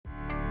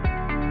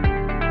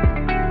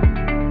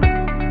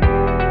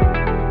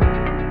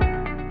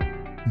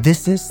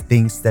This is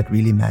Things That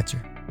Really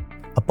Matter,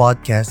 a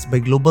podcast by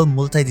global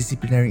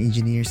multidisciplinary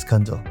engineers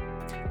Cundall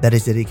that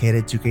is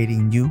dedicated to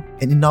creating new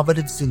and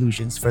innovative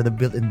solutions for the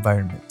built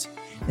environment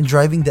and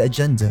driving the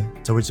agenda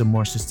towards a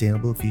more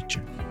sustainable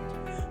future.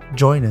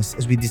 Join us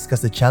as we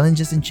discuss the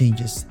challenges and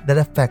changes that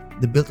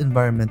affect the built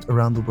environment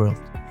around the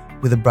world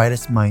with the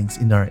brightest minds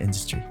in our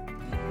industry.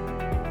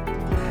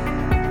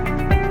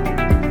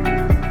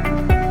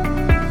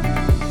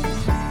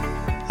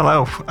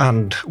 Hello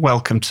and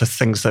welcome to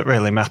Things That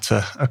Really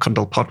Matter, a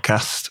Cundall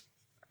podcast.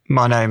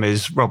 My name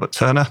is Robert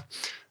Turner.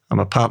 I'm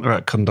a partner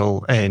at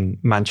Cundall in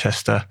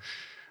Manchester,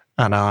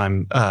 and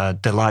I'm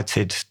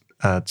delighted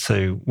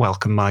to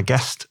welcome my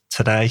guest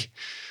today,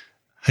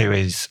 who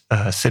is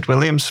Sid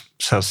Williams.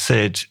 So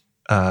Sid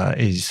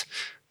is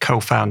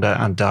co-founder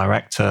and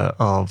director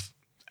of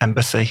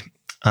Embassy,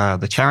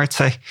 the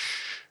charity.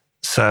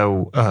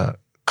 So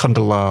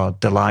Cundall are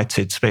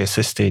delighted to be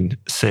assisting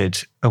Sid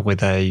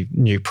with a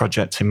new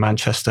project in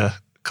Manchester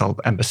called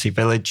Embassy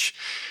Village.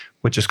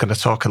 We're just going to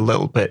talk a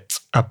little bit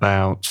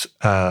about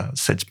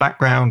Sid's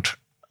background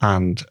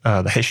and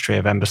the history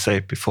of Embassy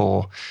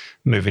before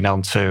moving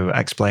on to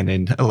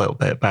explaining a little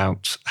bit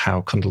about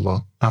how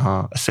Cundall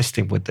are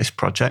assisting with this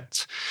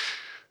project.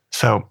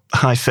 So,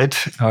 hi Sid.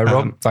 Hi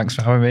Rob, thanks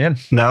for having me in.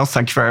 No,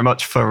 thank you very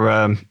much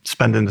for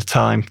spending the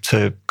time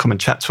to come and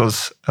chat to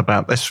us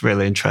about this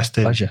really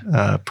interesting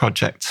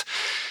project.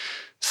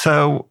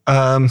 So,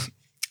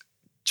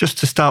 just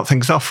to start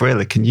things off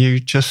really, can you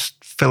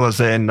just fill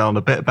us in on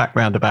a bit of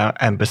background about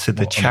Embassy,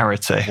 the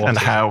charity, and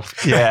how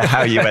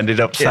you ended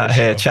up sat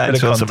here chatting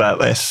to us about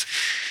this?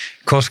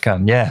 Of course I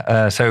can,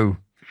 yeah. So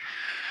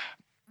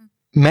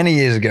many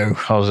years ago,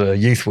 I was a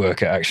youth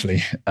worker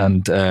actually,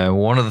 and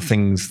one of the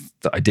things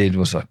that I did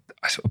was I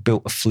sort of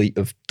built a fleet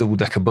of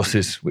double-decker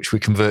buses, which we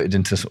converted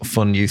into sort of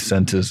fun youth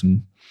centres,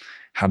 and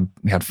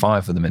we had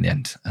 5 of them in the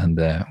end. And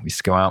we used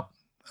to go out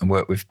and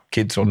work with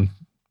kids on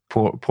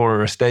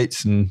poorer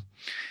estates, and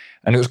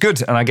it was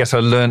good. And I guess I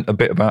learned a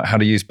bit about how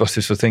to use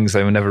buses for things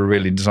they were never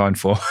really designed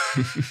for.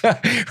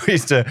 We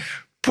used to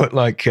put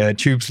like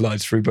tube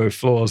slides through both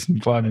floors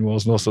and climbing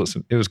walls and all sorts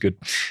of, it was good.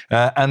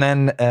 And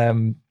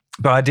then,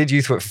 but I did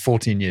youth work for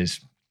 14 years.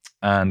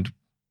 And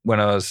when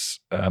I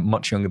was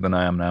much younger than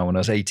I am now, when I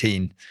was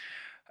 18,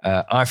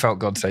 I felt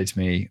God say to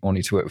me, I want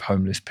you to work with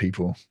homeless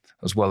people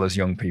as well as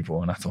young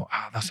people. And I thought,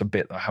 that's a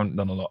bit that I haven't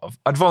done a lot of.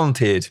 I'd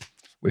volunteered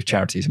with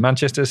charities in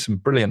Manchester, some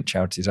brilliant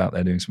charities out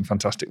there doing some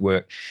fantastic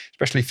work,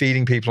 especially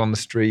feeding people on the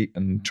street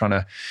and trying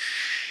to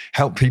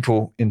help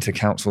people into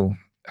council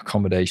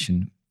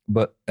accommodation.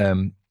 But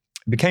it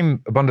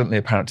became abundantly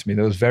apparent to me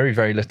there was very,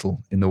 very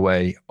little in the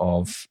way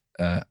of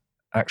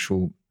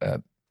actual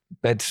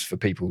beds for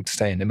people to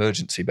stay in,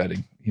 emergency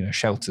bedding,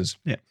 shelters.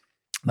 Yeah.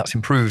 That's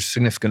improved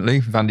significantly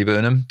with Andy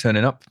Burnham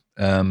turning up.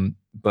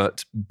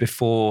 But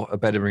before a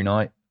bed every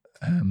night,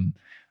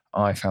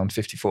 I found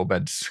 54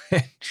 beds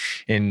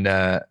in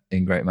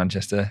Greater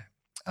Manchester,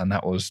 and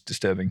that was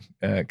disturbing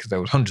because there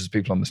was hundreds of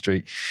people on the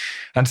street.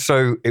 And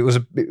so it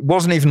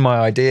wasn't even my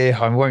idea.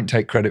 I won't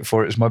take credit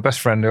for it. It was my best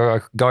friend,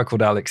 a guy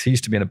called Alex. He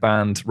used to be in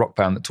a rock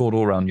band that toured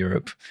all around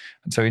Europe,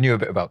 and so he knew a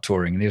bit about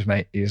touring. And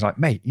he was like,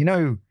 mate, you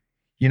know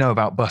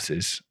about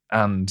buses,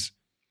 and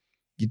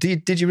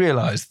did you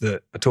realise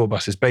that a tour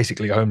bus is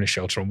basically a homeless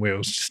shelter on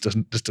wheels,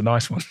 just a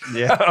nice one?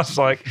 Yeah. I was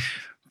like,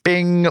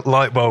 bing,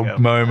 light bulb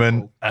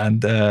moment.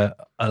 And I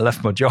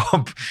left my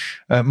job,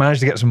 managed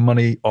to get some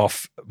money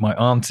off my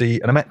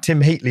auntie. And I met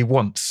Tim Heatley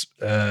once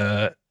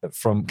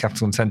from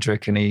Capital and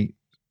Centric. And he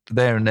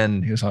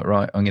was like,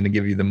 right, I'm going to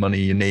give you the money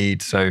you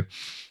need. So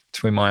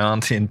between my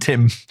auntie and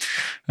Tim,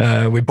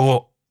 we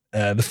bought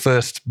the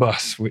first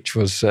bus, which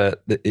was,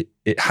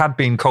 it had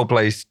been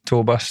Coldplay's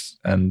tour bus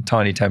and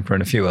Tiny Temper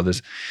and a few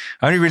others.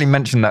 I only really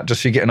mentioned that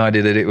just so you get an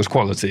idea that it was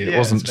quality. It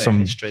wasn't some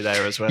history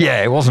there as well.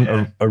 Yeah, it wasn't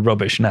a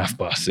rubbish naff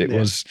bus. It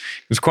was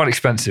quite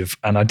expensive,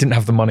 and I didn't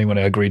have the money when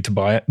I agreed to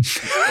buy it.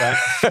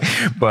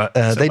 But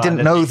they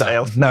didn't know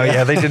that.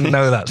 No, they didn't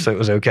know that, so it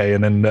was okay.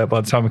 And then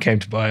by the time I came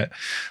to buy it,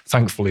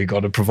 thankfully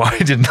God had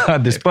provided and I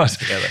had this bus.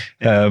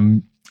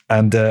 And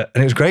it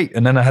was great.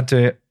 And then I had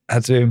to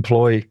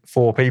employ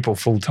 4 people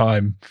full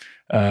time,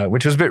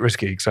 which was a bit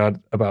risky because I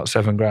had about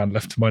 $7,000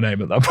 left to my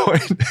name at that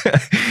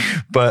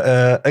point.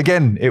 But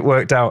again, it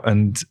worked out,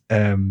 and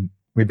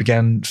we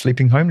began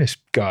sleeping homeless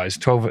guys,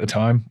 12 at a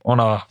time, on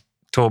our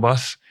tour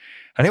bus,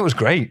 and it was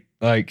great.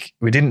 Like,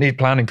 we didn't need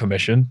planning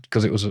permission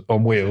because it was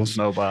on wheels,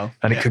 mobile,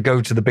 and it could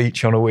go to the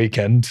beach on a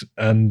weekend,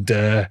 and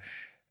it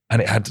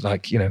had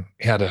it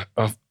had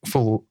a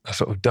full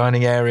sort of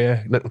dining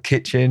area, little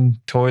kitchen,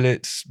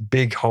 toilets,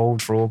 big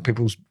hold for all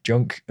people's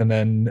junk, and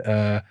then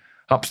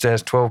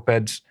upstairs 12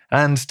 beds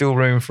and still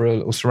room for a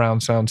little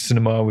surround sound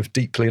cinema with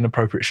deeply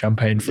inappropriate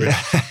champagne for it.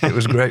 It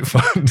was great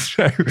fun.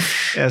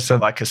 So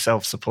like a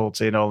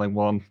self-supporting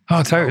all-in-one.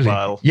 Oh, totally.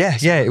 Mobile. Yeah.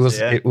 It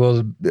was,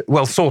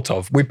 well, sort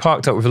of. We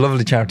parked up with a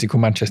lovely charity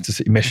called Manchester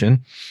City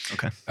Mission.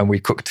 Okay. And we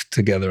cooked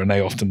together, and they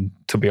often,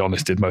 to be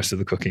honest, did most of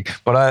the cooking.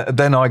 But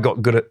then I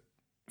got good at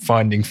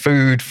finding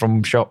food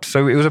from shops.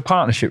 So it was a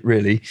partnership,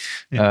 really.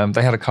 Yeah.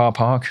 They had a car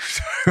park,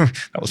 so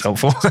that was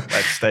helpful.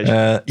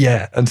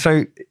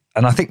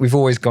 And I think we've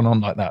always gone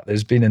on like that.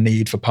 There's been a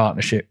need for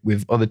partnership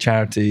with other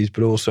charities,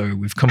 but also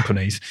with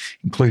companies,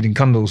 including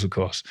Cundall's, of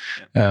course.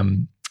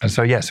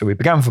 So we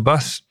began for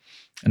Bus,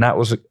 and that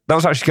was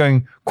actually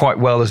going quite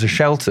well as a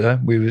shelter.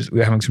 We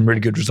were having some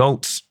really good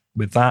results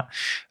with that,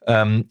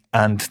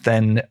 and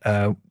then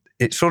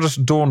it sort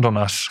of dawned on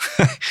us.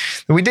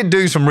 We did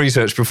do some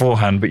research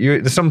beforehand, but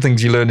there's some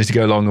things you learn as you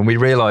go along, and we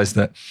realised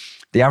that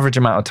the average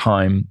amount of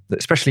time that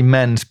especially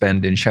men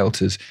spend in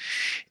shelters,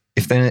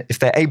 if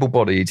they're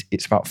able-bodied,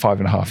 it's about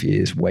 5.5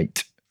 years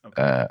wait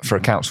for a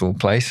council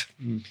place.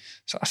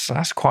 So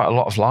that's quite a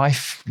lot of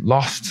life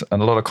lost,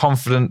 and a lot of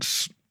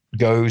confidence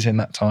goes in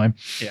that time.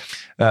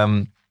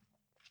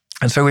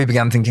 And so we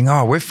began thinking,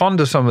 we're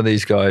fond of some of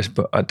these guys,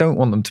 but I don't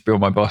want them to be on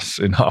my bus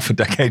in half a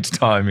decade's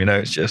time.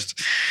 It's just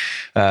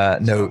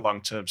it's not a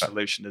long-term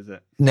solution, is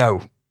it?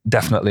 No,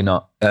 definitely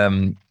not.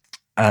 And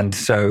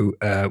so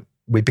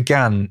we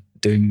began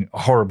doing a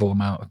horrible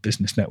amount of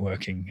business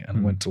networking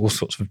and went to all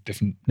sorts of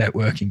different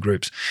networking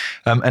groups,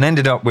 and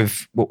ended up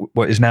with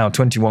what is now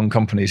 21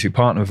 companies who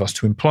partner with us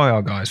to employ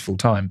our guys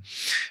full-time.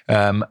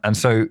 And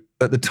so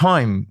at the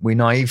time, we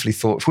naively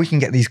thought, if we can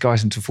get these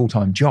guys into a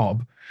full-time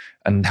job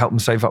and help them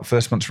save up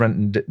first month's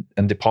rent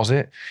and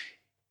deposit,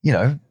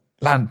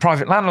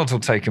 private landlords will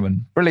take them,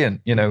 and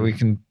brilliant. We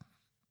can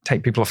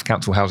take people off the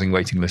council housing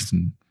waiting list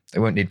and they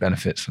won't need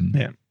benefits,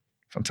 and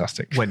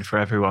fantastic. Win for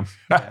everyone.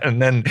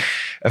 And then,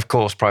 of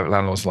course, private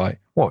landlords are like,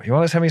 what, you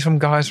want to send me some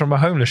guys from a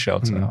homeless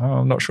shelter? Oh,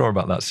 I'm not sure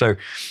about that. So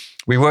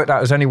we worked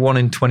out as only 1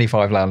 in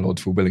 25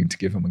 landlords were willing to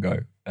give them a go.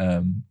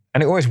 And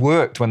it always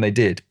worked when they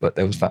did, but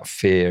there was that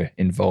fear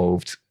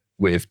involved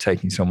with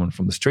taking someone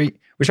from the street,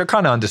 which I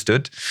kind of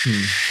understood.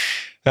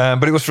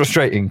 But it was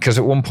frustrating because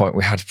at one point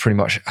we had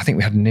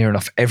we had near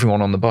enough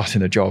everyone on the bus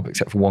in a job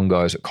except for one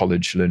guy who's at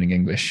college learning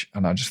English.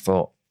 And I just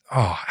thought,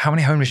 how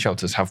many homeless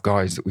shelters have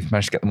guys that we've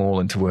managed to get them all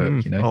into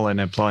work? All in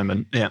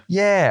employment,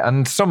 Yeah,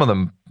 and some of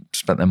them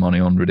spent their money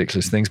on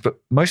ridiculous things, but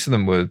most of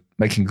them were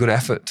making good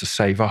effort to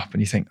save up.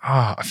 And you think,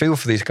 I feel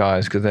for these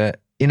guys because they're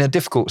in a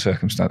difficult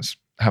circumstance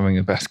having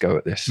the best go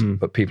at this,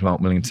 but people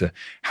aren't willing to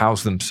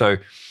house them. So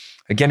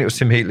again, it was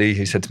Tim Heatley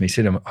who said to me,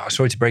 Sid, I'm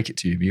sorry to break it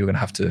to you, but you're going to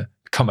have to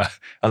become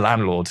a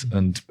landlord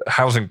and a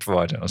housing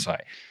provider. And I was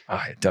like,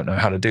 I don't know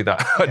how to do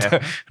that.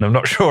 And I'm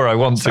not sure I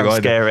want to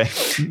either. Scary.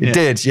 It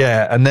did,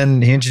 yeah. And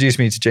then he introduced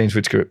me to James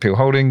Whitaker at Peel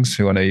Holdings,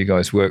 who I know you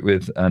guys work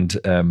with.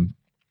 And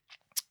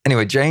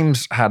anyway,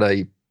 James had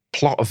a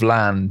plot of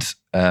land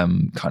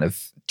kind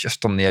of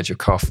just on the edge of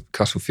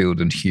Castlefield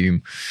and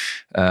Hume,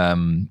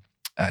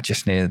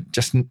 just near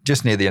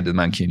the end of the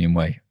Mancunian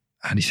Way.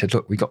 And he said,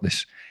 look, we got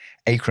this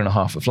 1.5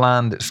 acres of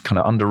land. It's kind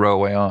of under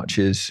railway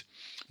arches.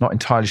 Not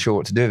entirely sure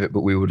what to do with it,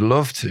 but we would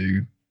love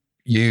to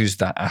use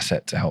that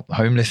asset to help the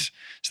homeless.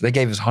 So they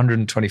gave us a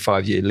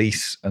 125-year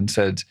lease and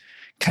said,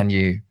 can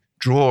you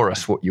draw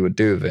us what you would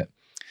do with it?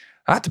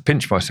 I had to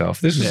pinch myself.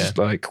 This was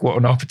like, what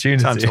an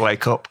opportunity. Time to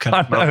wake up. Kind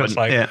of moment. I was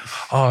like,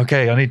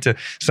 okay, I need to.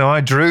 So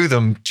I drew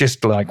them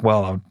just like,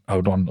 well, I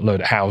would want a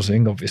load of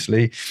housing,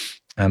 obviously.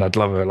 And I'd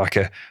love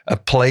a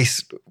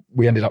place.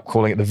 We ended up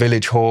calling it the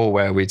Village Hall,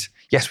 where we'd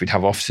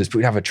have offices, but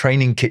we'd have a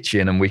training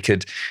kitchen, and we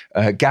could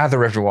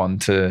gather everyone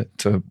to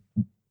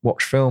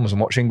watch films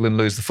and watch England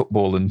lose the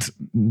football and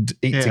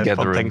eat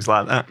together. And things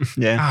like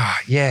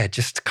that.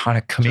 Just kind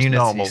of community.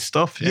 Just normal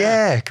stuff.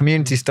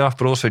 Community stuff,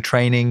 but also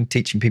training,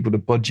 teaching people to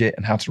budget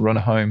and how to run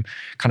a home,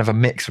 kind of a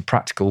mix of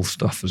practical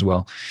stuff as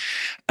well.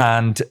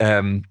 And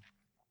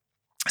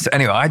so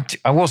anyway,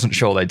 I wasn't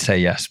sure they'd say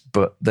yes,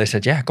 but they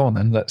said, yeah, go on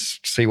then, let's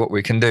see what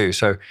we can do.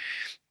 So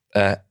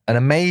an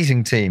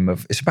amazing team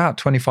it's about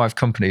 25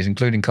 companies,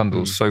 including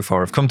Cundall's so far,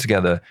 have come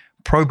together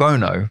pro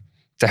bono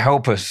to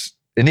help us.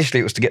 Initially,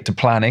 it was to get to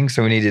planning,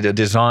 so we needed a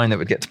design that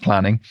would get to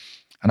planning.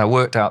 And I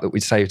worked out that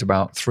we'd saved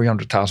about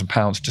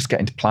 £300,000 just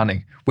getting to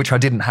planning, which I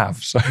didn't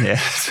have. So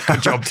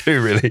good job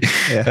too, really.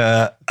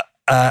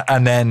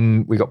 And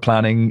then we got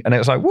planning, and it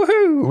was like,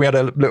 woohoo! We had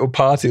a little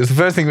party. It was the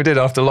first thing we did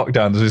after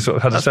lockdown. We sort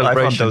of had a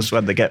celebration. Everyone does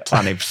when they get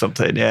planning for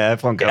something. Yeah,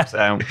 everyone goes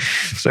down.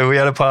 So we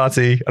had a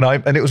party,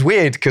 and it was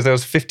weird because there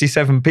was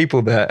 57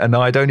 people there, and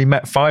I'd only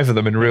met 5 of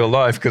them in real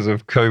life because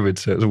of COVID.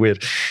 So it was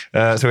weird.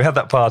 So we had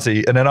that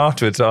party, and then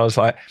afterwards, I was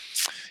like,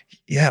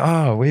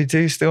 we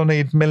do still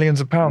need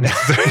millions of pounds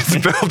to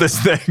build this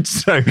thing.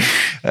 So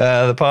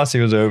the party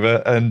was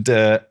over, and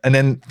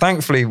then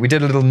thankfully we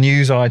did a little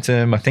news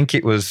item. I think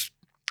it was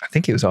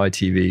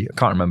ITV, I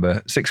can't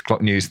remember,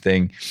 6:00 news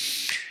thing.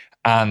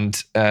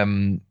 And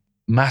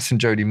Matt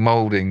and Jodie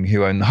Moulding,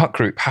 who own the Huck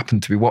Group,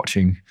 happened to be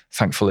watching,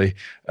 thankfully.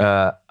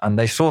 And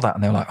they saw that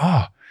and they were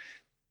like,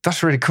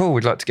 that's really cool.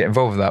 We'd like to get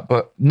involved with that.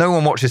 But no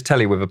one watches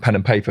telly with a pen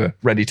and paper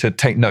ready to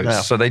take notes.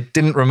 Yeah. So they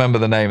didn't remember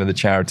the name of the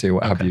charity or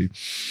what have you.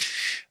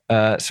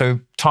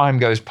 So time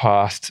goes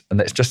past and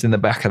it's just in the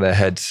back of their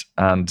heads,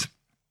 and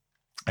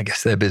I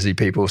guess they're busy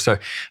people. So,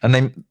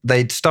 and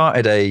they'd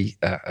started a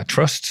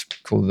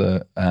trust called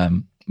the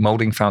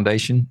Moulding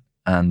Foundation,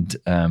 and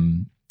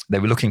they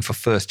were looking for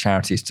first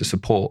charities to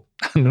support.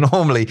 And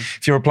normally,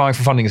 if you're applying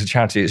for funding as a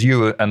charity, it's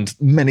you and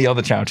many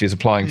other charities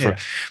applying for it.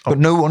 But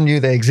no one knew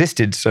they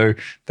existed. So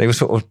they were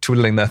sort of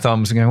twiddling their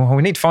thumbs and going, well,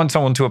 we need to find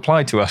someone to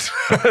apply to us.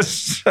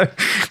 So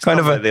kind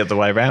of the other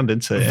way around,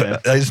 isn't it? Yeah.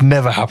 It's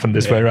never happened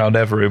this way around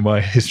ever in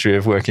my history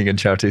of working in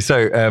charities.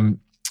 So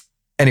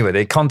anyway,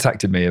 they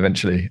contacted me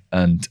eventually.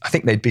 And I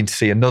think they'd been to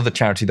see another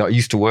charity that I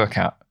used to work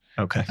at.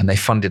 Okay. And they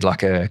funded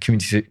like a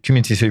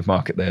community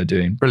supermarket they were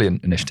doing.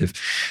 Brilliant initiative.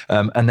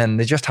 And then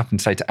they just happened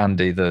to say to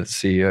Andy, the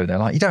CEO, they're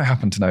like, you don't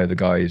happen to know the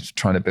guy who's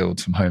trying to build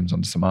some homes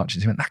under some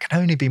arches? He went, that can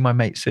only be my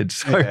mate Sid.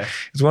 So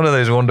it's one of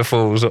those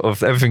wonderful sort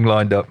of everything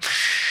lined up.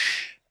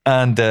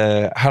 And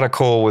had a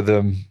call with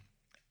them.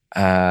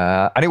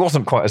 And it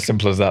wasn't quite as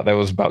simple as that. There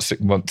was about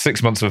 6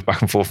 months of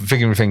back and forth and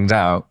figuring things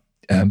out.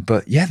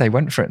 But yeah, they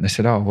went for it and they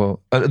said, oh, well,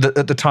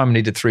 at the time I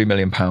needed £3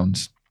 million.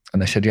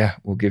 And they said, yeah,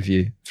 we'll give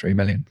you 3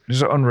 million. It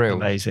was unreal.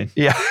 Amazing.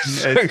 Yeah.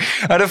 So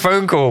I had a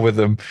phone call with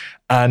them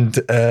and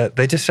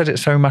they just said it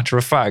so matter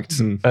of fact.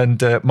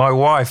 And my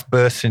wife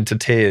burst into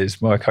tears,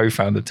 my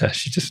co-founder Tess.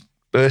 She just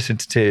burst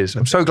into tears.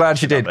 I'm so glad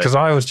she did because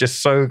I was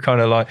just so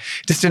kind of like,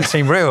 it just didn't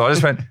seem real. I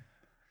just went,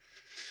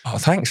 oh,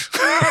 thanks.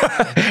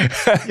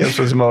 Yours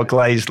was a more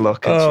glazed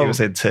look and she was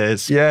in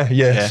tears.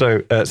 Yeah. So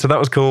that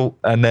was cool.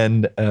 And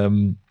then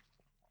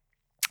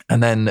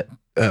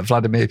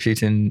Vladimir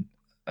Putin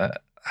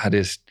had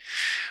his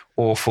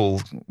awful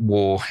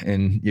war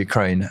in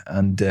Ukraine,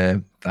 and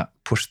that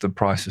pushed the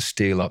price of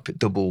steel up. It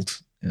doubled,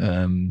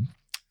 and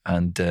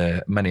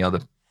many other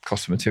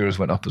cost of materials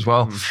went up as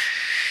well.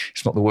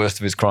 It's not the worst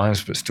of his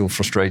crimes, but still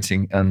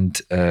frustrating. And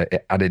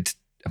it added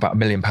about £1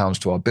 million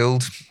to our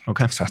build.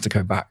 Okay, so I had to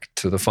go back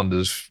to the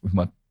funders with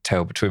my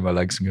tail between my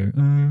legs and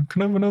go,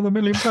 can I have another £1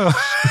 million?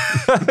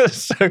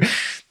 So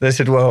they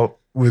said, well,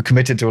 we're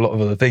committed to a lot of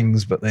other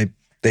things, but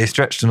they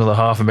stretched another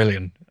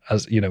 £500,000,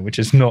 as you know, which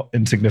is not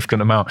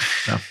insignificant amount.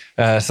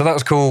 No. So that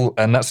was cool,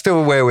 and that's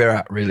still where we're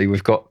at. Really,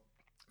 we've got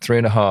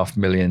 £3.5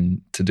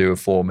 million to do a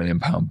 £4 million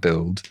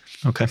build.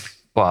 Okay,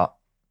 but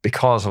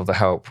because of the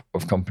help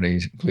of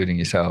companies, including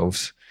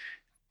yourselves,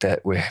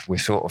 that we're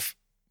sort of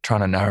trying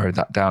to narrow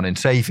that down in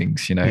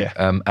savings. You know,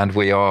 and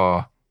we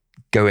are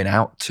going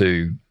out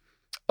to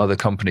other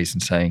companies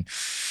and saying,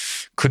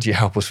 could you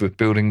help us with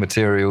building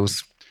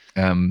materials?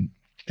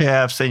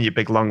 Yeah, I've seen your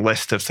big long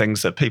list of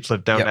things that people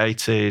have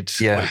donated,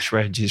 which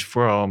ranges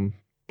from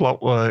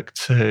block work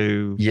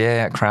to...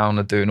 Yeah, Crown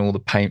are doing all the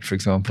paint, for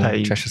example.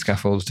 Cheshire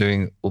Scaffolds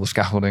doing all the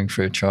scaffolding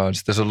free of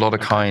charge. There's a lot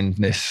of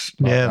kindness.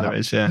 Like that. There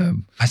is, yeah.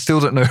 I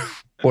still don't know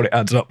what it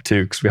adds up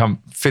to because we haven't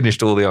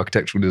finished all the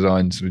architectural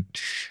designs.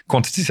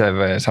 Quantity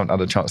surveyors haven't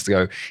had a chance to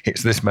go,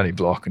 it's this many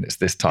block and it's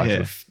this type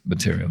of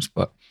materials.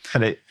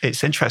 And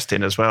it's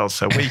interesting as well.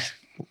 So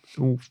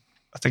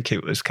I think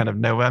it was kind of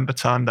November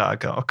time that I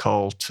got a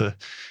call to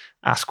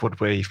ask would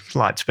we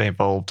like to be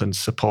involved and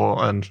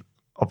support. And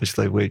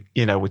obviously we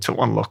took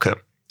one look at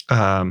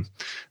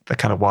the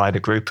kind of wider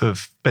group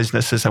of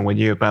businesses, and we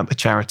knew about the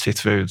charity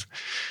through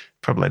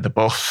probably the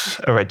boss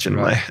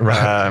originally.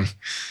 Right.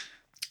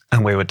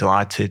 And we were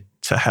delighted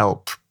to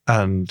help.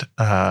 And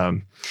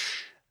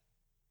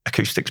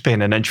Acoustics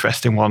being an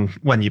interesting one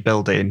when you're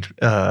building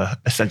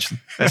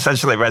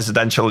essentially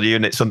residential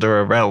units under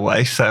a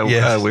railway. So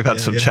we've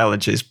had some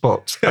challenges,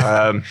 but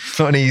it's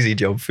not an easy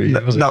job for you.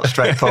 Not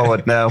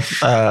straightforward, no.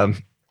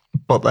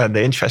 But then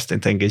the interesting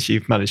thing is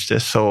you've managed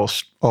to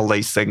source all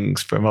these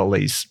things from all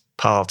these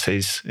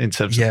parties in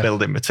terms of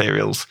building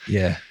materials.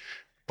 Yeah.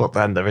 But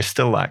then there is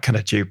still that kind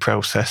of due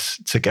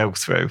process to go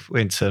through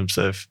in terms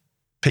of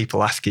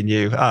people asking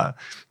you.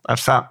 I've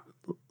sat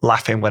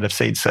laughing when I've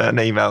seen certain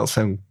emails,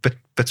 and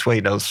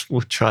between us,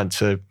 we're trying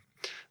to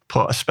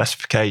put a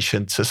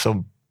specification to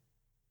some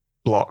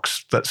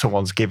blocks that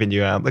someone's giving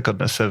you out the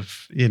goodness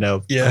of,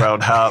 their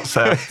own heart.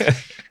 So,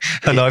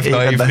 and I've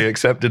naively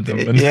accepted them.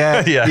 And,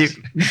 you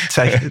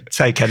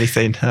take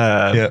anything.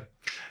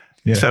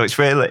 So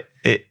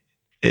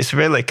it's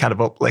really kind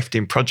of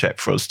uplifting project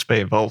for us to be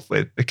involved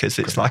with, because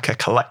it's like a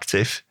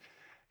collective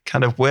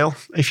kind of will,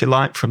 if you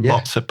like, from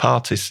lots of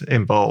parties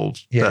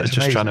involved that are just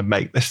amazing. Trying to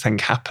make this thing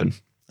happen.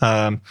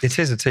 It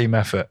is a team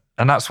effort,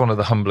 and that's one of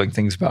the humbling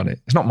things about it.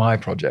 It's not my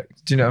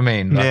project. Do you know what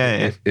I mean?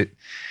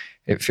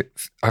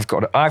 I've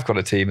got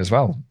a team as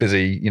well,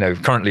 busy.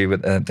 Currently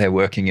they're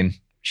working in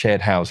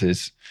shared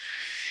houses,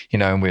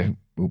 and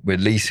we're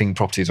leasing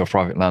properties off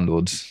private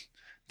landlords.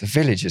 The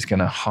village is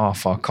going to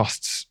half our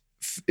costs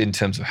in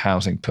terms of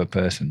housing per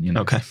person.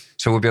 Okay.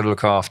 So we'll be able to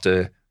look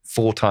after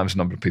 4 times the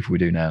number of people we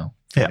do now.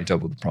 Only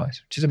double the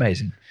price, which is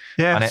amazing.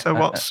 Yeah. And so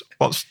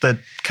what's the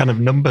kind of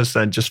numbers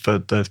then, just for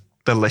the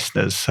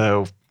listeners?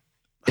 So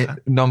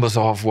numbers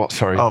of what?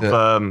 Sorry,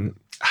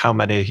 how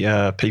many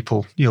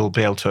people you'll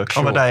be able to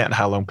accommodate, and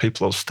how long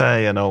people will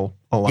stay, and all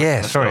that. Yeah,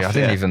 kind of sorry, stuff. I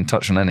didn't even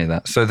touch on any of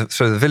that. So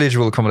the village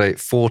will accommodate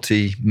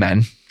 40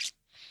 men.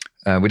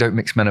 We don't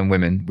mix men and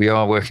women. We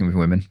are working with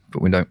women,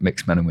 but we don't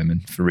mix men and women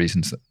for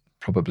reasons that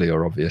probably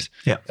are obvious.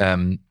 Yeah.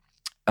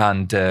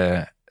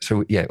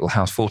 So it will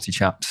house 40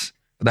 chaps.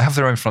 They have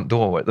their own front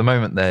door. At the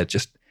moment,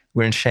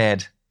 we're in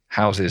shared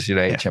houses,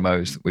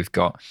 HMOs that we've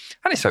got.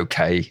 And it's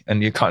okay.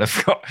 And you kind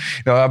of got,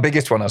 our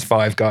biggest one has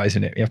 5 guys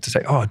in it. You have to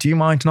say, oh, do you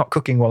mind not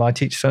cooking while I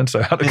teach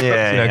so-and-so how to cook?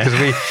 Because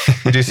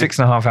we do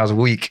 6.5 hours a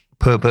week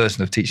per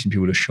person of teaching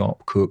people to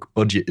shop, cook.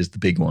 Budget is the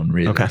big one,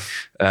 really. Okay.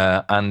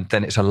 And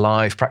then it's a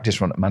live practice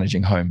run at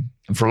managing home.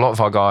 And for a lot of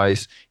our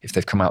guys, if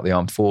they've come out of the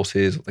armed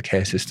forces or the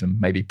care system,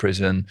 maybe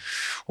prison,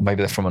 or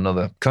maybe they're from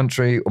another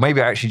country, or maybe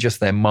actually just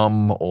their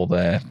mum or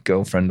their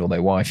girlfriend or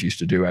their wife used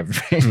to do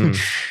everything.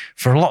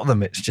 For a lot of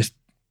them, it's just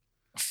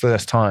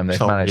first time they've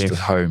managed to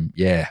home.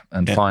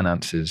 And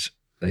finances,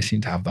 they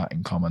seem to have that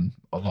in common.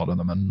 A lot of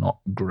them are not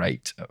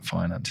great at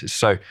finances.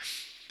 So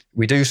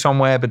we do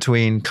somewhere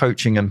between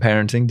coaching and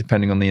parenting,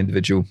 depending on the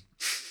individual.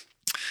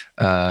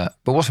 But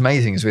what's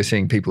amazing is we're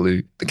seeing people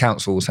who the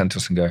council will send to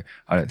us and go,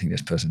 I don't think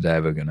this person's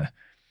ever going to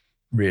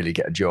really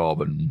get a job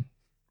and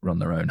run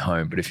their own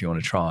home, but if you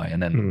want to try.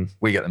 And then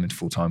we get them into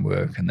full-time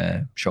work and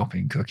they're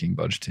shopping, cooking,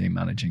 budgeting,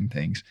 managing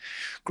things,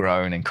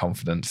 growing in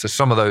confidence. So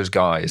some of those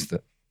guys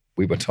that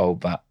we were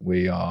told that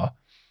we've got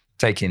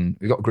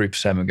a group of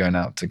 7 going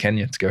out to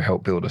Kenya to go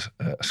help build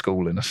a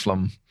school in a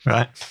slum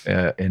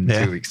in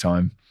 2 weeks'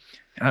 time.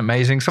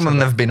 Amazing. Some of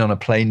them have been on a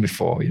plane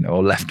before,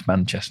 or left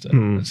Manchester.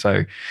 And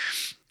so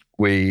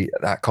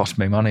that cost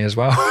me money as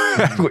well,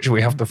 which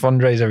we have to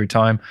fundraise every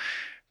time.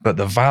 But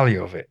the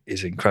value of it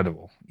is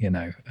incredible,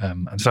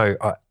 And so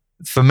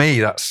for me,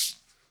 that's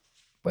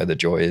where the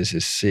joy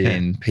is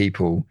seeing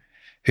people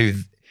who,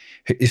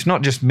 it's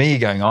not just me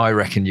going, I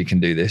reckon you can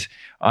do this.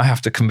 I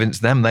have to convince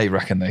them they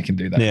reckon they can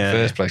do that in the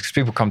first place. Because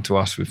people come to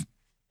us with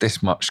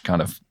this much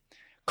kind of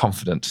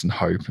confidence and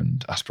hope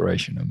and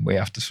aspiration, and we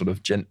have to sort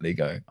of gently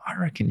go, I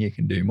reckon you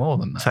can do more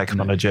than that. Take them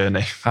on a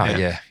journey.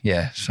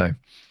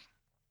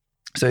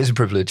 So it's a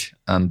privilege,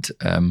 and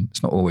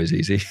it's not always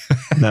easy.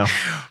 No.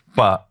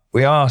 But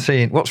we are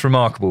seeing, what's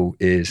remarkable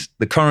is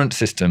the current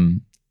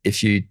system,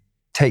 if you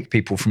take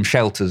people from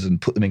shelters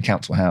and put them in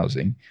council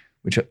housing,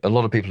 which a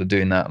lot of people are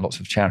doing that, lots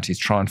of charities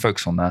try and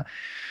focus on that.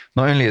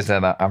 Not only is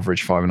there that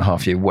average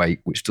 5.5-year wait,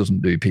 which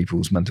doesn't do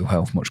people's mental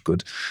health much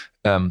good,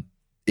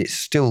 it's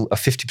still a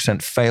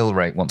 50% fail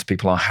rate once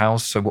people are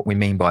housed. So what we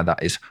mean by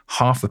that is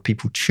half of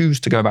people choose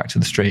to go back to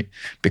the street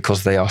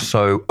because they are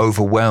so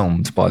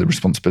overwhelmed by the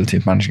responsibility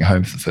of managing a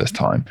home for the first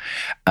time.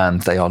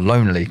 And they are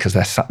lonely because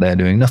they're sat there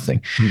doing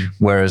nothing.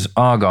 Whereas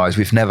our guys,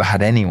 we've never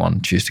had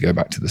anyone choose to go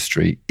back to the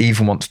street,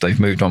 even once they've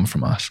moved on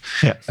from us.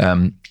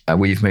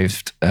 We've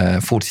moved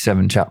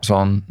 47 chaps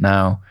on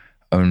now.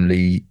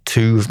 Only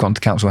 2 have gone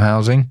to council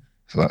housing.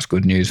 So that's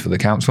good news for the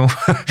council.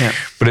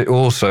 But it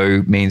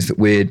also means that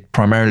we're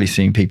primarily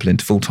seeing people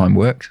into full-time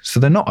work.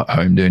 So they're not at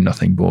home doing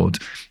nothing, bored.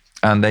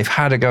 And they've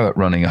had a go at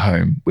running a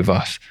home with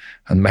us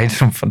and made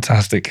some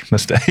fantastic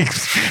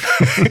mistakes.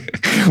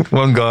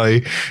 One guy,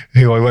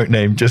 who I won't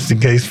name just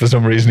in case for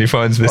some reason he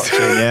finds this.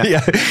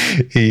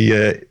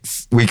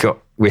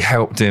 We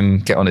helped him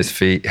get on his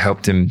feet,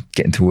 helped him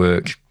get into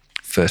work.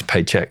 First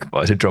paycheck,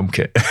 buys a drum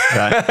kit.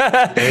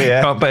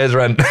 Can't pay his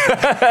rent.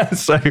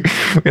 So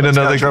in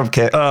another drum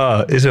kit.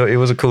 It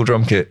was a cool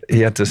drum kit.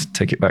 He had to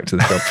take it back to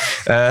the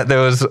shop.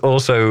 There was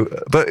also,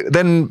 but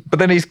then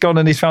he's gone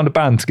and he's found a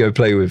band to go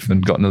play with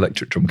and got an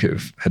electric drum kit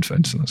with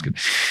headphones. So that's good.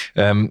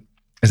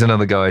 There's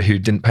another guy who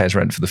didn't pay his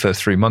rent for the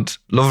first 3 months.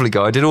 Lovely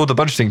guy, did all the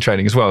budgeting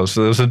training as well.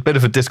 So there was a bit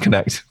of a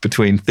disconnect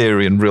between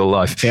theory and real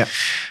life.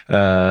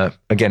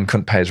 Again,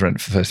 couldn't pay his rent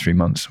for the first 3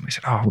 months. And we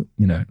said,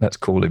 let's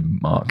call him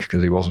Mark,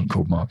 because he wasn't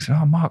called Mark. I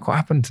said, Mark, what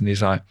happened? And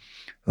he's like,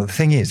 well, the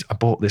thing is, I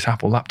bought this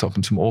Apple laptop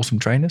and some awesome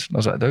trainers. And I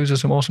was like, those are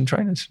some awesome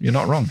trainers. You're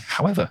not wrong.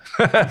 However,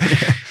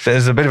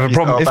 there's a bit of a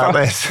problem. If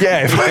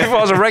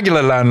I was a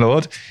regular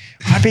landlord,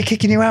 I'd be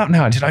kicking you out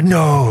now. And she's like,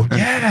 no,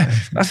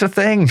 that's a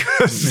thing.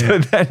 So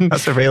then,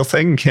 that's a real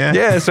thing,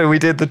 so we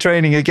did the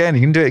training again.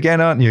 You can do it again,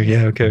 aren't you?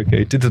 Yeah,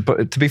 okay.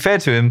 To be fair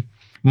to him,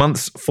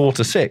 months 4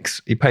 to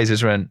 6, he pays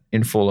his rent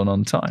in full and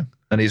on time.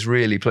 And he's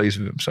really pleased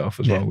with himself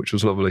as well, which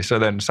was lovely. So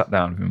then sat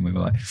down with him and we were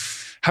like,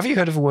 have you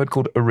heard of a word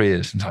called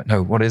arrears? And it's like,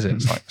 no, what is it?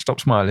 It's like, stop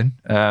smiling.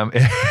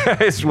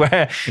 It's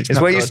where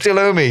you still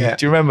owe me.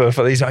 Do you remember?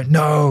 He's like,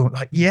 no.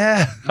 Like,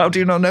 how do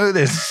you not know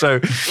this? So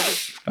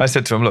I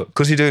said to him, look,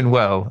 because you're doing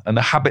well and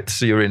the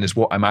habits you're in is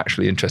what I'm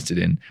actually interested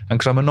in. And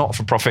because I'm a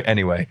not-for-profit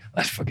anyway,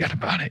 let's forget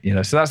about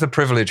it. So that's the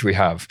privilege we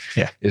have,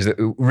 is that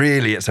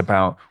really it's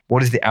about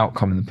what is the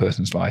outcome in the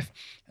person's life.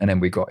 And then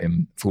we got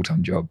him a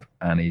full-time job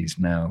and he's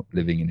now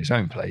living in his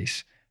own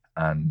place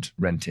and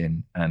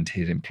renting, and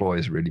his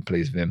employers are really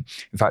pleased with him.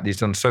 In fact, he's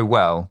done so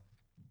well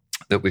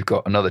that we've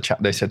got another chap.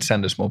 They said,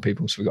 send us more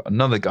people. So we've got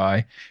another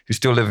guy who's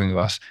still living with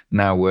us,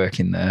 now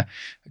working there.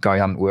 A guy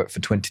who hadn't worked for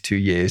 22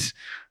 years.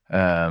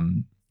 So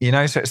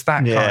it's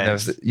that kind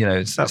of,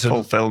 it's that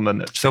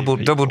fulfillment.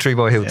 Double Tree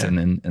by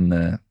Hilton in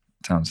the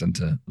town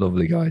centre.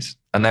 Lovely guys.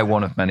 And they're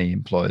one of many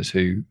employers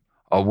who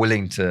are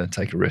willing to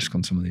take a risk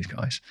on some of these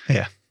guys.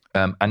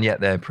 And yet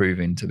they're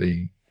proving to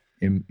be,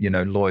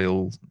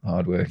 loyal,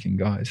 hardworking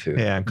guys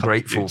who are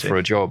grateful for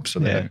a job, so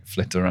they don't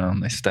flit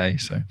around, they stay.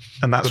 So,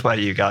 and that's where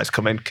you guys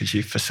come in, because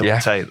you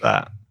facilitate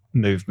that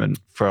movement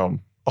from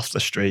off the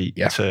street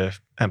to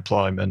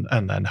employment,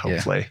 and then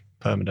hopefully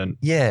permanent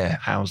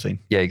housing.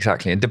 Yeah,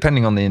 exactly. And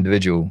depending on the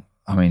individual,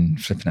 I mean,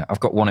 flipping out. I've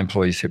got one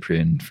employee,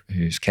 Cyprian,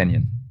 who's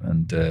Kenyan,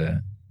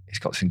 and he's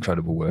got this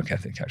incredible work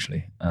ethic,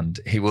 actually. And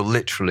he will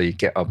literally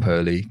get up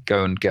early,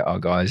 go and get our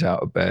guys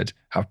out of bed,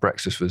 have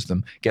breakfast with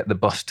them, get the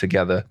bus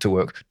together to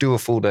work, do a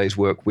full day's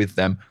work with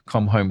them,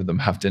 come home with them,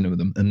 have dinner with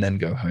them, and then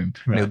go home.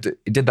 Right.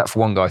 He did that for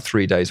one guy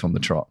 3 days on the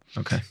trot.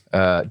 Okay.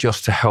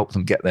 Just to help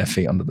them get their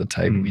feet under the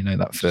table,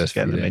 that first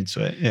get few them days.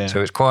 into it, yeah.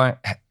 So it's quite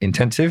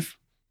intensive,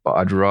 but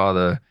I'd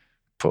rather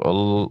put a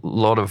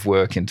lot of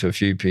work into a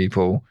few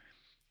people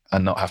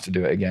and not have to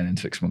do it again in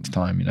 6 months'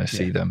 time,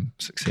 see them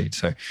succeed.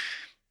 So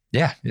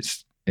yeah,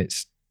 it's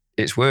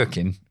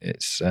working.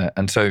 It's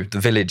and so the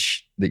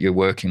village that you're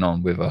working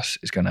on with us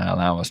is going to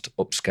allow us to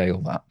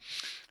upscale that.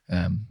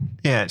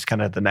 It's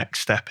kind of the next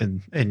step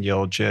in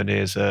your journey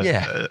as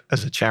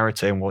a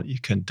charity and what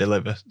you can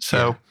deliver.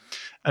 So,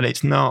 and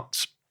it's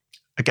not.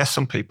 I guess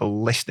some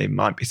people listening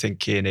might be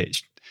thinking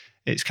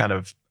it's kind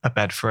of a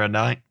bed for a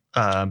night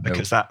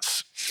because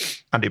that's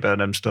Andy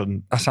Burnham's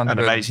done an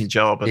amazing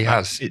job. He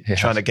has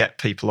trying to get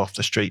people off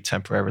the street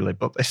temporarily,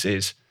 but this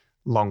is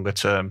longer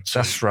term.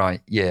 That's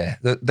right. Yeah,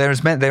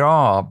 there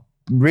are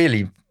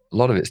really a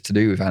lot of it's to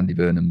do with Andy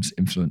Burnham's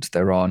influence.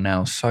 There are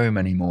now so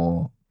many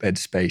more bed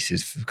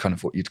spaces for kind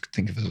of what you'd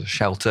think of as a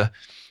shelter,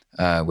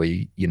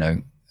 where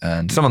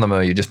and some of them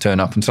are you just turn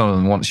up, and some of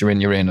them once you're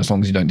in, as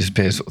long as you don't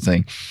disappear, sort of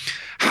thing.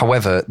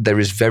 However, there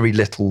is very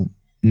little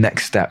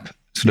next step,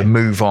 sort of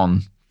move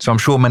on. So I'm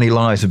sure many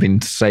lives have been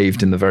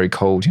saved in the very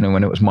cold,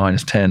 when it was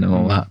 -10 and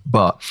all that.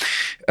 But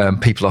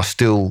people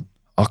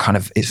are kind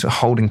of, it's a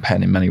holding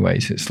pen in many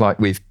ways. It's like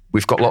we've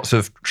got lots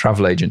of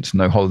travel agents,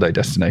 no holiday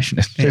destination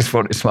is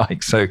what it's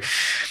like. So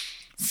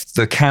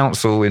the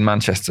council in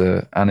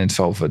Manchester and in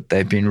Salford,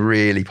 they've been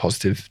really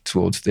positive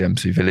towards the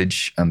MC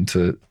Village, and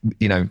to,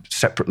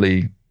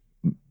 separately,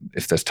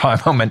 if there's time,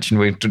 I'll mention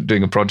we're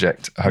doing a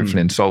project,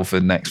 hopefully in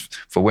Salford next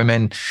for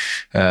women,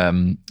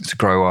 to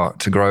grow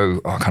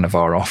our kind of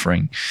our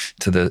offering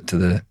to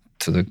the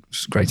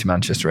Greater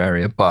Manchester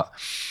area. But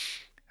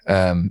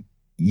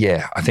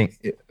I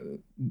think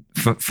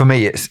for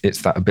me,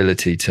 it's that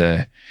ability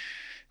to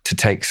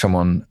take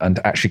someone and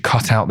actually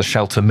cut out the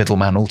shelter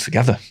middleman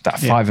altogether.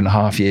 That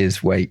 5.5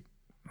 years wait.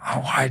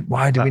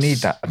 Why do we need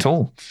that at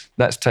all?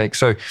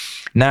 So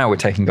now we're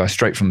taking guys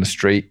straight from the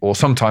street, or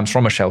sometimes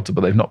from a shelter,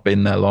 but they've not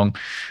been there long.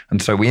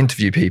 And so we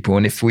interview people,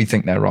 and if we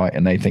think they're right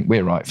and they think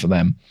we're right for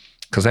them,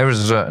 because there is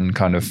a certain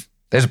kind of,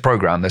 there's a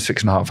program, there's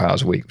 6.5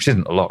 hours a week, which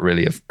isn't a lot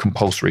really of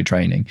compulsory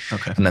training.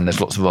 Okay. And then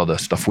there's lots of other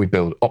stuff we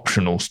build,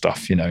 optional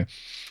stuff,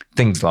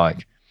 things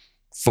like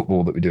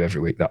football that we do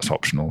every week, that's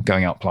optional.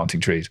 Going out planting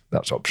trees,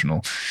 that's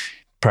optional.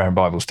 Prayer and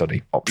Bible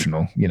study,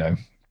 optional.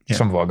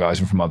 Some of our guys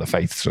are from other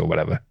faiths or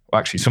whatever. Well,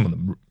 actually, some of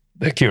them,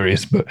 they're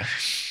curious, but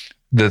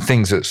the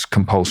things that's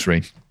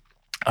compulsory,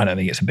 I don't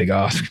think it's a big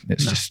ask.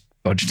 It's just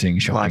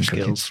budgeting, shopping, life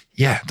cooking. Skills.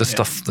 Yeah, the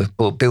stuff, the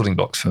building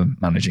blocks for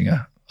managing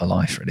a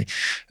life, really.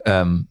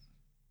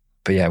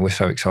 But yeah, we're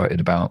so excited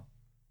about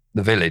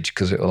the village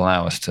because it will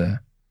allow us to,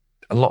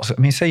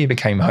 say you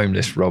became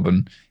homeless, Rob,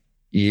 and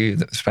you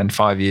spend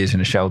 5 years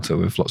in a shelter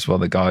with lots of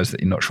other guys that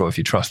you're not sure if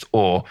you trust,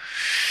 or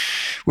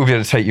we'll be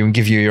able to take you and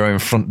give you your own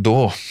front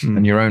door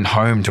and your own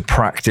home to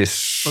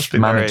practice must be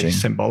managing. Very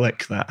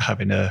symbolic, that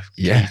having a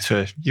key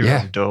to your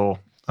own door.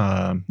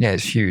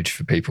 It's huge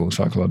for people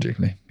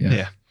psychologically.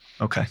 Yeah.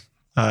 Okay.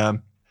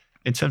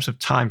 In terms of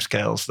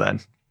timescales, then,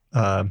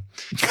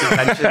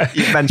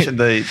 you mentioned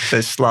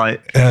the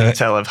slight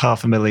detail of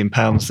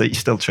 £500,000 that you're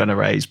still trying to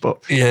raise,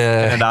 but in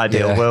an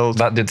ideal world,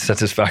 that did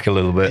set us back a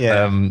little bit.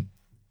 Yeah.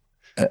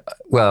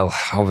 Well,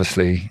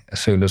 obviously,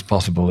 as soon as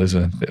possible is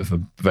a bit of a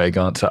vague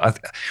answer.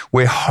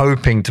 We're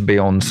hoping to be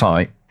on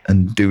site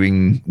and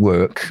doing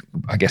work,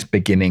 I guess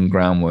beginning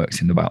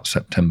groundworks in about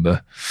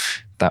September.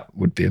 That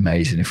would be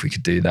amazing if we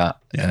could do that.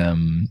 Yeah.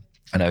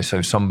 I know, so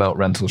Sunbelt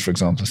Rentals, for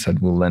example, said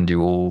we'll lend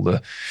you all the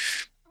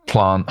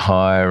plant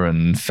hire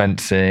and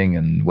fencing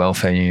and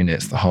welfare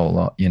units, the whole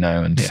lot,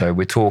 and so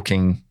we're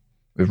talking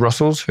with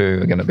Russells,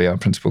 who are going to be our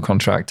principal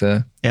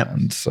contractor. Yep.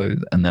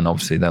 And then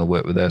obviously they'll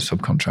work with their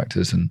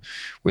subcontractors, and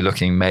we're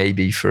looking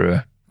maybe for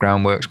a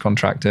groundworks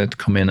contractor to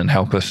come in and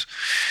help us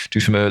do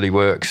some early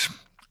works.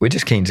 We're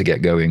just keen to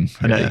get going.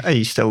 Really. And are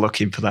you still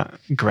looking for that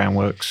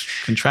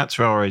groundworks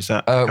contractor, or is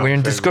that? We're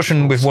in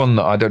discussion with one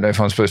that I don't know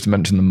if I'm supposed to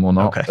mention them or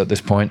not at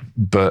this point,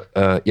 but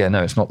no,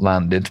 it's not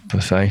landed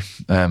per se.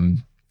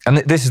 And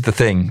this is the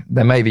thing.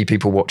 There may be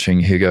people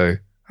watching who go,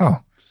 oh,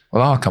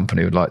 well, our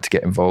company would like to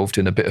get involved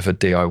in a bit of a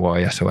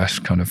DIY SOS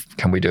kind of,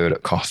 can we do it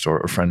at cost or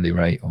at a friendly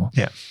rate?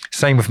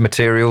 Same with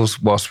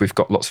materials. Whilst we've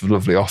got lots of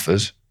lovely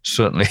offers,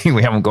 certainly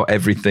we haven't got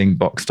everything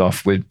boxed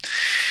off. With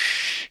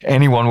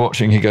anyone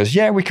watching who goes,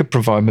 yeah, we could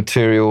provide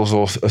materials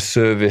or a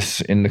service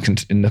in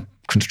the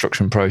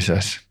construction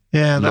process.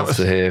 Yeah, love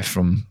to hear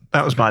from.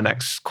 That was my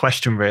next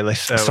question, really.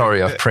 So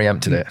sorry, I've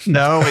preempted it.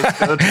 No,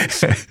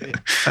 it's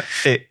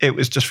good. It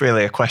was just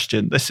really a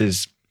question. This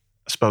is,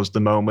 I suppose, the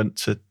moment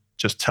to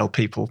just tell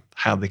people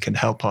how they can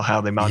help or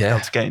how they might be able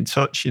to get in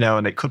touch,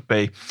 and it could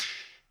be,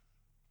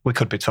 we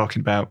could be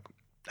talking about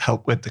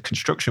help with the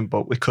construction,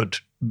 but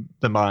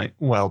there might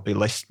well be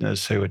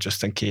listeners who are just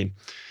thinking,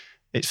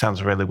 it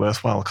sounds a really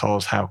worthwhile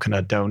cause. How can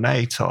I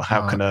donate, or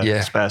how can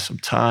I spare some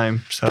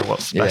time? So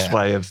what's the best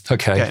way of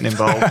getting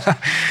involved?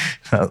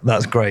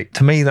 That's great.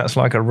 To me, that's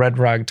like a red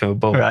rag to a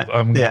bull. Right.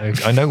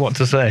 I know what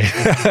to say.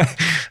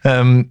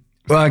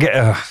 Well, I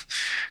get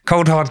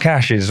cold hard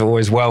cash is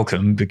always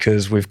welcome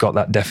because we've got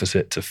that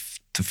deficit to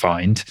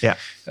find. Yeah.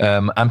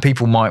 And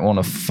people might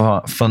want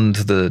to fund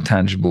the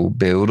tangible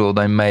build, or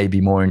they may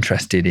be more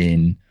interested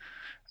in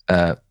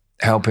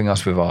helping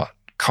us with our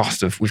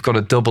cost of, we've got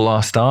to double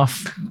our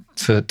staff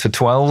to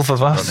 12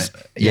 of us.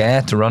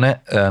 To run it.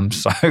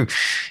 So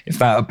if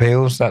that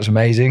appeals, that's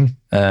amazing.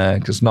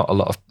 Because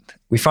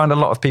we find a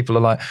lot of people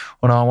are like,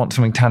 well, no, I want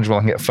something tangible I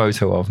can get a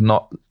photo of.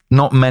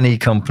 Not many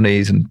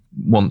companies and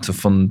want to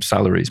fund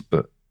salaries,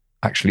 but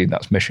actually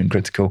that's mission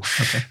critical.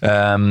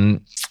 Okay.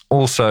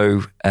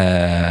 Also,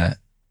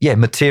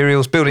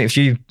 materials, building, if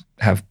you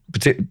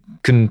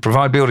can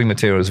provide building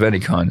materials of any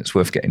kind, it's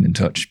worth getting in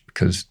touch,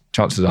 because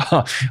chances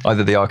are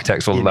either the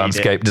architects or the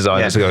landscape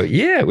designers will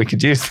go, we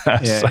could use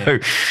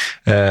that.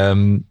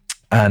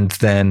 And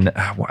then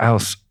what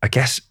else? I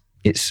guess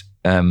it's,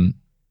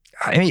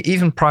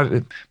 even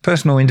private,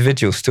 personal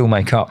individuals still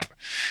make up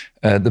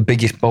the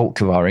biggest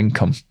bulk of our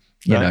income,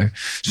 you know.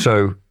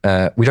 So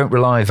we don't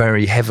rely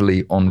very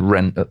heavily on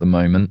rent at the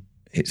moment.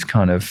 It's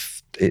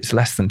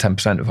less than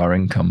 10% of our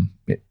income.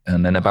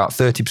 And then about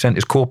 30%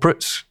 is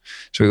corporates.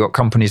 So we've got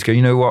companies go,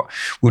 you know what,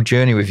 we'll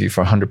journey with you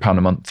for £100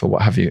 a month or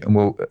what have you.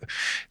 And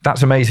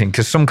that's amazing,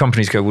 because some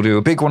companies go, we'll do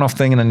a big one-off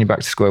thing and then you're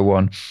back to square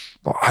one.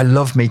 But I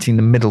love meeting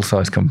the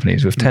middle-sized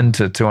companies with 10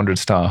 to 200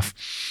 staff.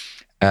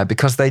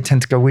 Because they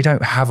tend to go, we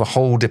don't have a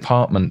whole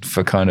department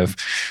for kind of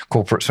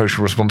corporate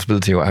social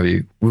responsibility or what have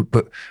you,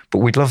 but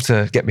we'd love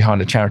to get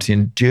behind a charity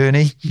and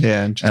journey.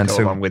 Yeah, and just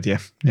go along with you.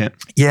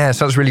 Yeah,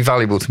 so that's really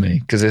valuable to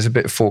me, because there's a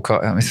bit of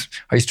forecast.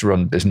 I used to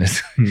run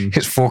business.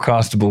 It's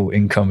forecastable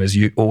income is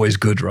always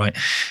good, right?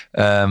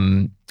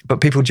 But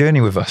people journey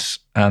with us,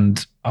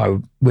 and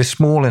we're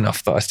small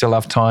enough that I still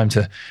have time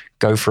to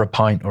go for a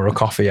pint or a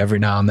coffee every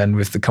now and then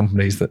with the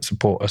companies that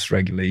support us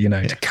regularly,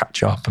 to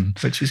catch up.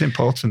 Which is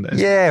important.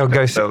 We'll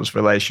go those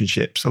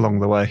relationships along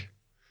the way.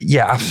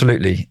 Yeah,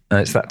 absolutely.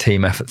 It's that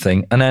team effort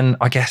thing. And then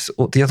I guess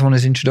the other one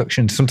is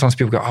introduction. Sometimes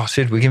people go,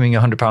 Sid, we're giving you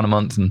 £100 a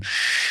month, and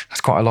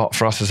that's quite a lot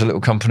for us as a little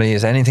company.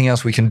 Is there anything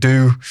else we can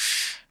do?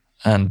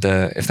 And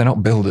if they're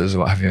not builders or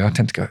what have you, I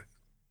tend to go,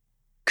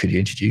 could you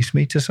introduce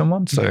me to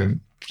someone? So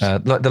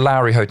like the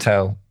Lowry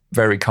Hotel,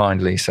 very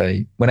kindly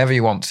say, whenever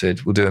you want,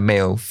 Sid, we'll do a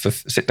meal,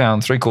 sit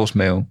down, 3-course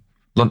meal,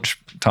 lunch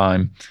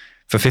time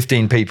for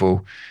 15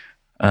 people,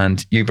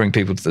 and you bring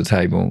people to the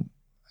table,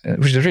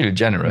 which is really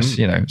generous,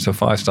 It's a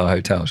 5-star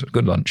hotel, so it's a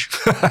good lunch.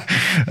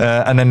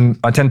 And then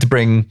I tend to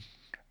bring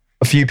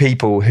a few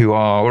people who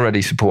are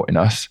already supporting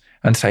us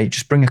and say,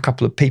 just bring a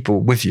couple of people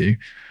with you.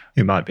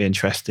 Who might be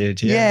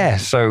interested. Yeah,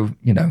 so,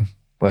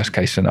 worst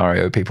case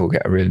scenario, people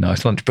get a really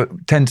nice lunch, but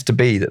it tends to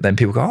be that then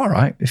people go, all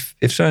right,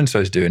 if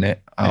so-and-so's doing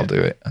it, I'll do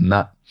it. And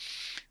that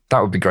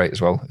would be great as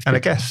well. And I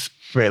guess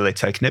really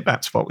taking it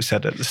back to what we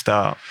said at the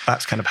start,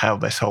 that's kind of how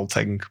this whole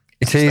thing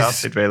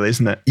started, really,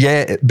 isn't it?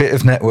 Yeah, a bit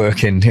of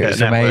networking.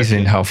 It's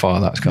amazing how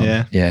far that's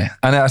gone. Yeah.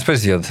 And I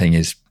suppose the other thing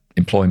is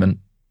employment.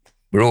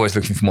 We're always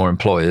looking for more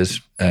employers.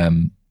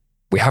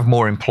 We have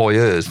more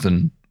employers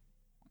than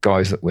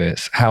guys that we're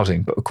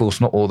housing, but of course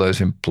not all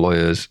those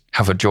employers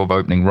have a job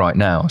opening right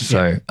now.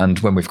 So, and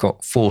when we've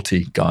got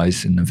 40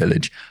 guys in the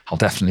village, I'll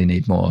definitely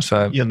need more.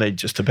 So you'll need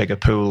just a bigger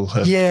pool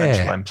of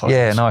potential employers.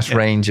 Yeah, a nice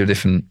range of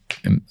different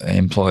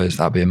employers.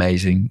 That'd be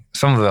amazing.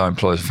 Some of our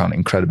employers have found it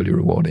incredibly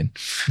rewarding.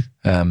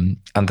 And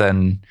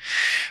then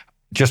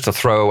just a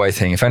throwaway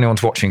thing, if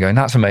anyone's watching going,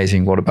 that's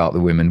amazing, what about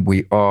the women?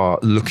 We are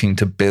looking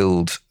to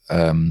build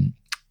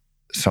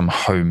some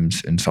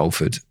homes in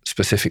Salford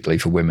specifically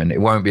for women.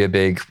 It won't be a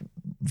big,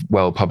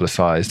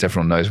 well-publicised,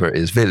 everyone knows where it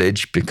is,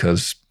 village,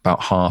 because about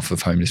half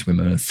of homeless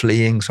women are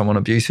fleeing someone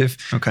abusive.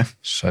 Okay.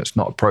 So it's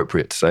not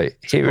appropriate to say,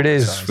 here it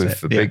is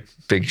with a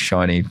big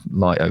shiny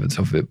light over the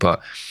top of it. But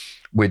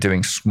we're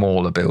doing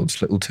smaller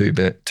builds, little two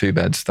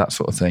beds, that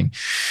sort of thing.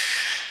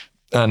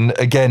 And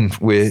again,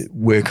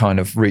 we're kind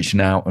of reaching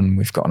out, and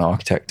we've got an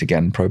architect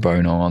again pro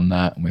bono on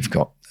that, and we've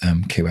got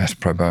QS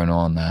pro bono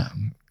on that,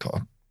 and got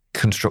a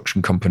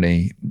construction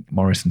company,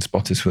 Morris and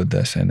Spottiswoode,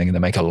 they're saying they're going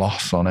to make a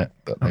loss on it,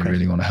 but they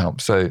really want to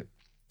help. So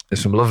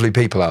there's some lovely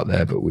people out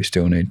there, but we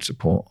still need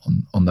support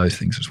on those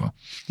things as well.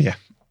 Yeah.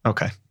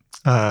 Okay.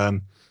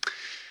 And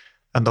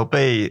there'll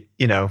be,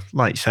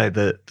 like you say,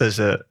 that there's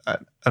an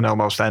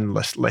almost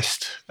endless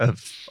list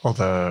of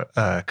other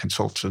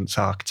consultants,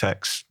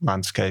 architects,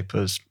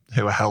 landscapers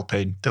who are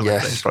helping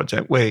deliver this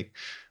project. We'll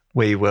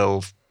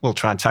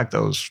try and tag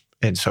those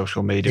in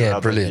social media. Yeah,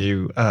 brilliant.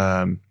 You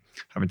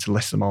having to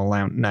list them all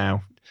out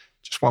now.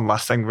 Just one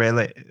last thing,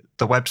 really.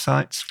 The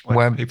websites,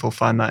 where people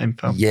find that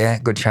info. Yeah,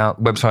 good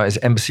shout. Website is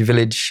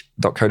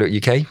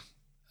embassyvillage.co.uk,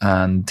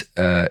 and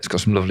it's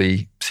got some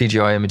lovely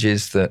CGI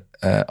images that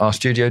our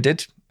studio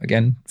did,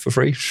 again, for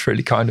free. It's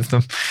really kind of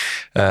them.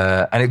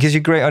 And it gives you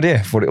a great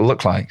idea of what it'll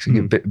look like. So you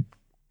get a bit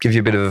give you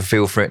a bit of a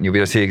feel for it, and you'll be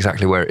able to see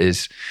exactly where it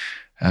is.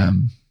 Yeah,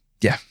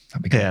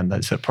 that'd be good. Yeah, and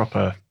it's a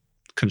proper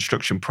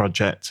construction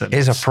project. It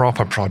is a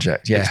proper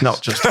project, yeah. It's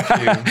not just a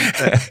few,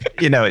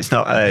 it's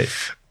not I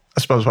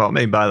suppose what I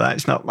mean by that,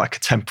 it's not like a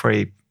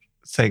temporary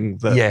thing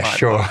that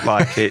might look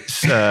like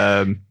it's,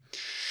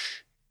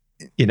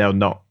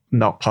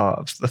 not part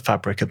of the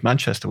fabric of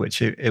Manchester,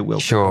 which it will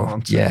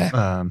be.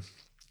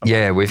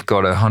 Yeah, we've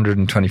got a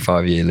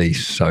 125-year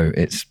lease, so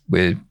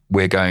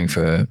we're going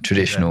for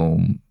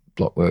traditional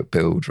blockwork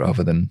build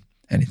rather than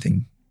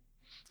anything.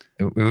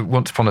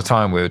 Once upon a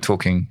time, we were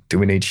talking, do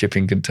we need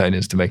shipping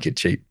containers to make it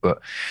cheap?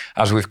 But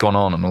as we've gone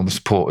on and all the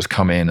support has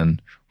come in,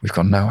 and we've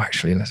gone, no,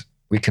 actually,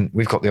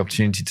 we've got the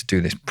opportunity to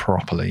do this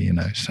properly,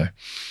 So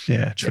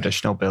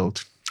traditional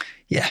build.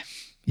 Yeah.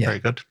 Very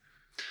good.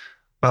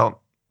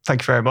 Well,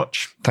 thank you very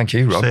much. Thank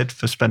you, Rob. Sid,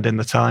 for spending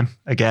the time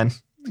again.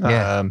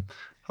 Yeah.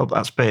 Hope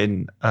that's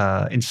been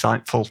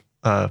insightful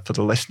for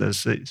the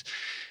listeners.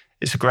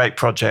 It's a great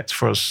project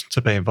for us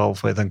to be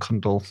involved with, and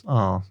Cundall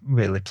are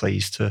really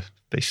pleased to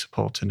be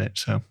supporting it.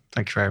 So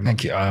thank you very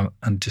much. Thank you.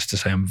 And just to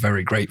say, I'm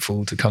very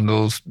grateful to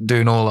Cundall's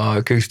doing all our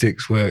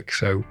acoustics work.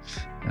 So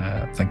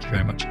thank you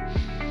very much.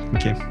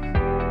 Thank you.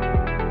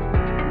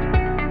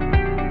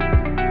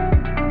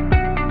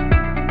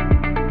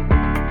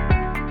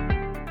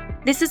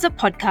 This is a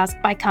podcast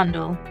by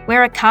Cundall.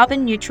 We're a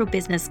carbon neutral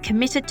business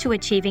committed to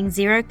achieving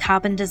zero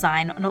carbon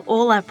design on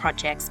all our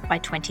projects by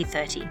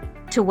 2030.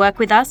 To work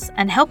with us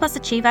and help us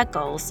achieve our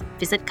goals,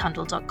 visit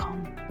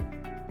cundall.com.